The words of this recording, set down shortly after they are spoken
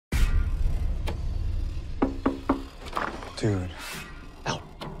Dude. Ow.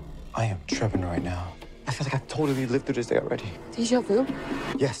 I am tripping right now. I feel like I've totally lived through this day already. Deja vu?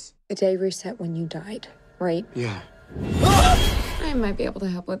 Yes. The day reset when you died, right? Yeah. I might be able to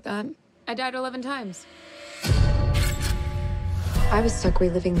help with that. I died 11 times. I was stuck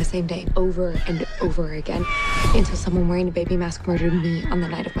reliving the same day over and over again until someone wearing a baby mask murdered me on the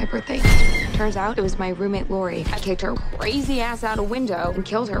night of my birthday. Turns out it was my roommate, Lori. I kicked her crazy ass out a window and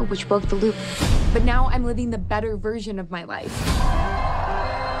killed her, which broke the loop. But now I'm living the better version of my life.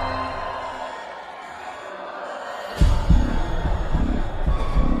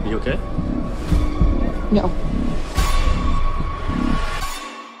 You okay? No.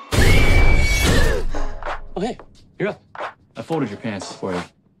 Oh, hey, you're up. I folded your pants for you.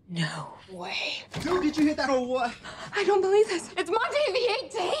 No way. Dude, did you hit that or what? I don't believe this. It's Monte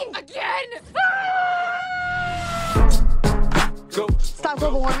the 18th again. Go. Stop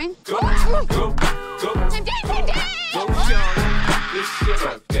global warming. Go. Go. Go. Today. Go, Sean. This shit,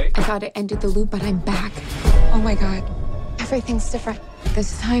 okay? I thought it ended the loop, but I'm back. Oh my God. Everything's different.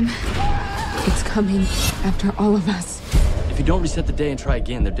 This time, it's coming after all of us. If you don't reset the day and try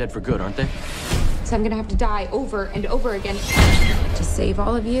again, they're dead for good, aren't they? So I'm gonna have to die over and over again to save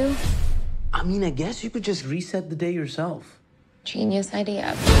all of you. I mean, I guess you could just reset the day yourself. Genius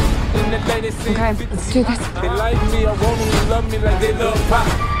idea. Okay, let's do this. They like me, I want them to love me like they love pop.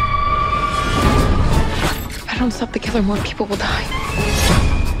 If I don't stop the killer, more people will die.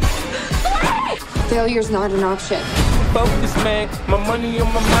 Failure's not an option. Focus, man. My money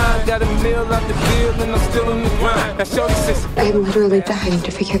on my mind. Got a meal out the deal and I'm still in the grind. Now shorty says I'm literally dying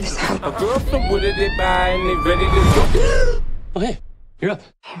to figure this out. a girl from Wooded, they buy and they ready to go. Oh, hey, you're up.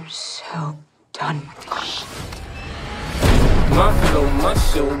 I'm so done. My flow, my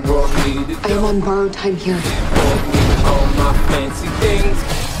show brought me to I am on borrowed time here. brought me all my fancy things.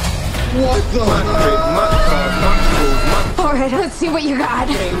 What the? My crib, my car, my clothes, my All right, let's see what you got.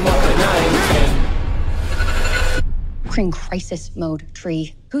 game up and I ain't We're in crisis mode,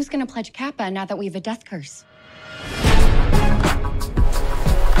 Tree. Who's gonna pledge Kappa now that we have a death curse?